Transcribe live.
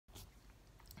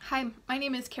Hi, my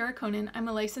name is Kara Conan. I'm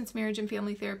a licensed marriage and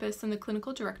family therapist and the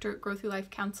clinical director at Grow Through Life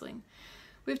Counseling.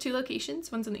 We have two locations.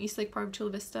 One's in the Eastlake part of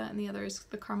Chula Vista and the other is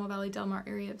the Carmel Valley Del Mar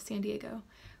area of San Diego.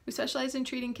 We specialize in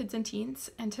treating kids and teens,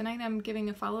 and tonight I'm giving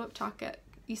a follow-up talk at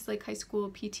Eastlake High School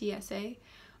PTSA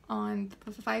on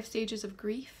the 5 stages of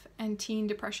grief and teen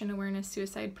depression awareness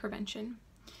suicide prevention.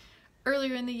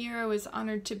 Earlier in the year, I was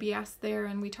honored to be asked there,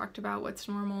 and we talked about what's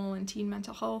normal in teen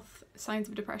mental health, signs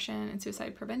of depression, and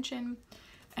suicide prevention.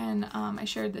 And I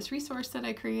shared this resource that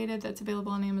I created that's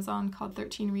available on Amazon called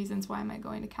 13 Reasons Why Am I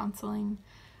Going to Counseling.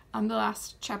 The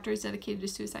last chapter is dedicated to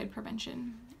suicide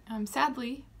prevention.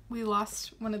 Sadly, we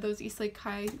lost one of those Eastlake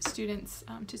High students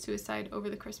to suicide over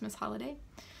the Christmas holiday.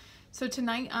 So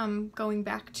tonight I'm going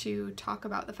back to talk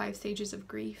about the 5 stages of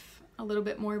grief, a little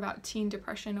bit more about teen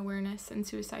depression awareness and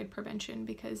suicide prevention,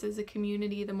 because as a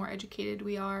community, the more educated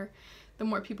we are, the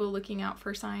more people looking out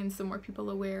for signs, the more people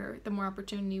aware, the more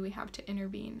opportunity we have to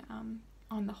intervene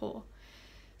on the whole.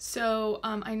 So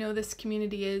I know this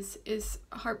community is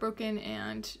heartbroken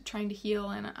and trying to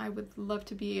heal, and I would love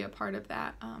to be a part of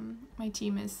that. My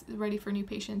team is ready for new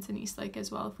patients in Eastlake as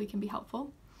well if we can be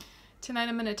helpful. Tonight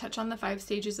I'm going to touch on the 5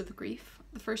 stages of grief.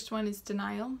 The first one is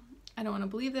denial. I don't want to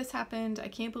believe this happened. I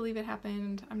can't believe it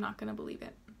happened. I'm not going to believe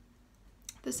it.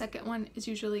 The second one is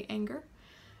usually anger,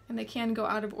 and they can go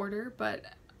out of order, but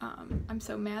I'm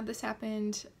so mad this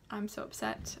happened. I'm so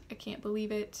upset. I can't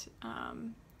believe it.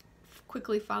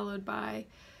 Quickly followed by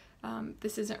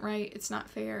this isn't right. It's not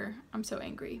fair. I'm so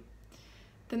angry.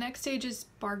 The next stage is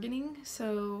bargaining.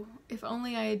 So if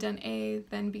only I had done A,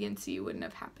 then B and C wouldn't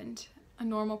have happened. A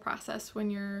normal process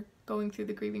when you're going through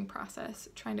the grieving process,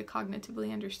 trying to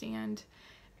cognitively understand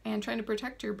and trying to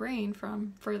protect your brain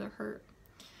from further hurt.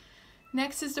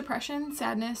 Next is depression,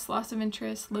 sadness, loss of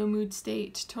interest, low mood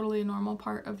state, totally a normal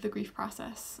part of the grief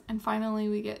process. And finally,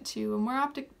 we get to a more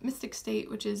optimistic state,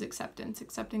 which is acceptance,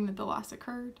 accepting that the loss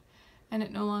occurred and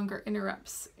it no longer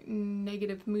interrupts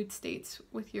negative mood states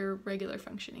with your regular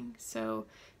functioning. So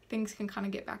things can kind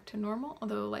of get back to normal,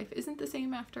 although life isn't the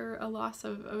same after a loss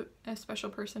of a special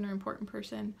person or important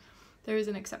person. There is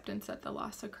an acceptance that the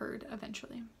loss occurred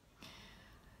eventually.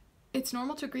 It's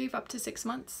normal to grieve up to 6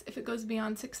 months. If it goes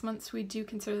beyond 6 months, we do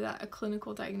consider that a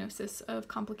clinical diagnosis of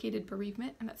complicated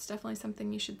bereavement, and that's definitely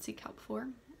something you should seek help for.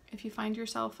 If you find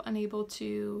yourself unable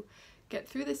to get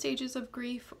through the stages of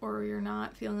grief, or you're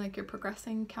not feeling like you're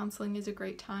progressing, counseling is a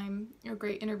great time, or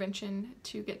great intervention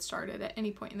to get started at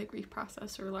any point in the grief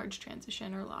process or large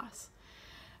transition or loss.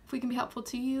 If we can be helpful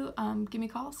to you, give me a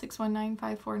call,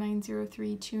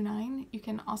 619-549-0329. You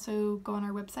can also go on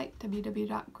our website,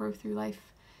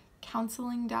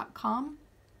 www.growthroughLifeCounseling.com,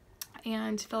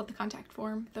 and fill out the contact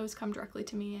form. Those come directly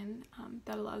to me, and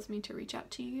that allows me to reach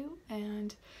out to you.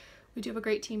 And we do have a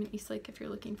great team in Eastlake if you're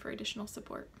looking for additional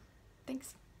support.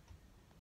 Thanks.